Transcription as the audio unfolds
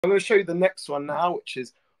I'm going to show you the next one now, which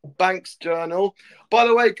is Banks Journal. By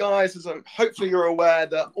the way, guys, hopefully you're aware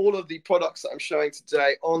that all of the products that I'm showing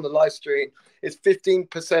today on the live stream is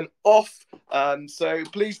 15% off. So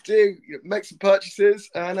please do make some purchases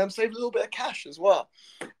and save a little bit of cash as well.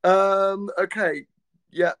 Okay,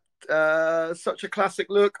 yeah, such a classic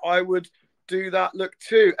look. I would do that look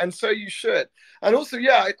too, and so you should. And also,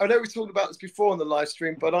 yeah, I know we talked about this before on the live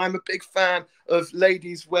stream, but I'm a big fan of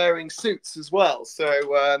ladies wearing suits as well. So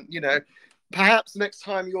perhaps next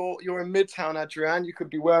time you're in Midtown, Adrienne, you could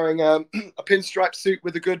be wearing a pinstripe suit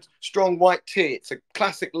with a good strong white tee. It's a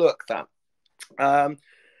classic look, that.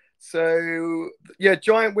 So yeah,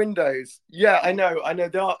 giant windows. Yeah, I know.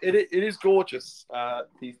 It is gorgeous.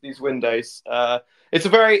 These windows. It's a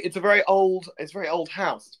very old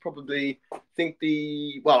house. It's probably, I think,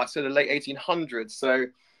 I said the late 1800s. So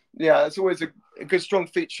yeah, it's always a good strong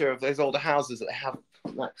feature of those older houses that they have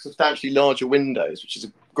like substantially larger windows, which is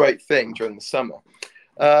a great thing during the summer.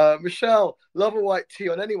 Michelle, love a white tee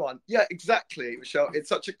on anyone. Yeah, exactly, Michelle. It's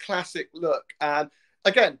such a classic look, and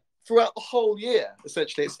again, throughout the whole year,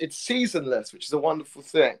 essentially, it's seasonless, which is a wonderful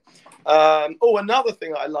thing. Another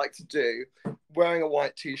thing I like to do, wearing a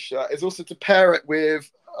white t-shirt, is also to pair it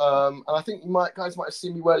with, and I think guys might have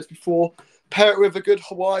seen me wear this before, pair it with a good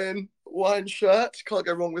Hawaiian shirt. Can't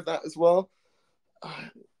go wrong with that as well.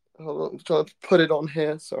 Hold on, I'm trying to put it on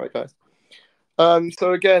here. Sorry, guys.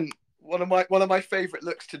 So again, one of my favorite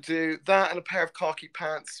looks to do, that and a pair of khaki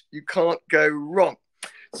pants. You can't go wrong.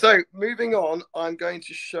 So moving on, I'm going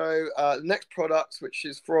to show the next product, which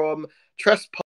is from Trespass.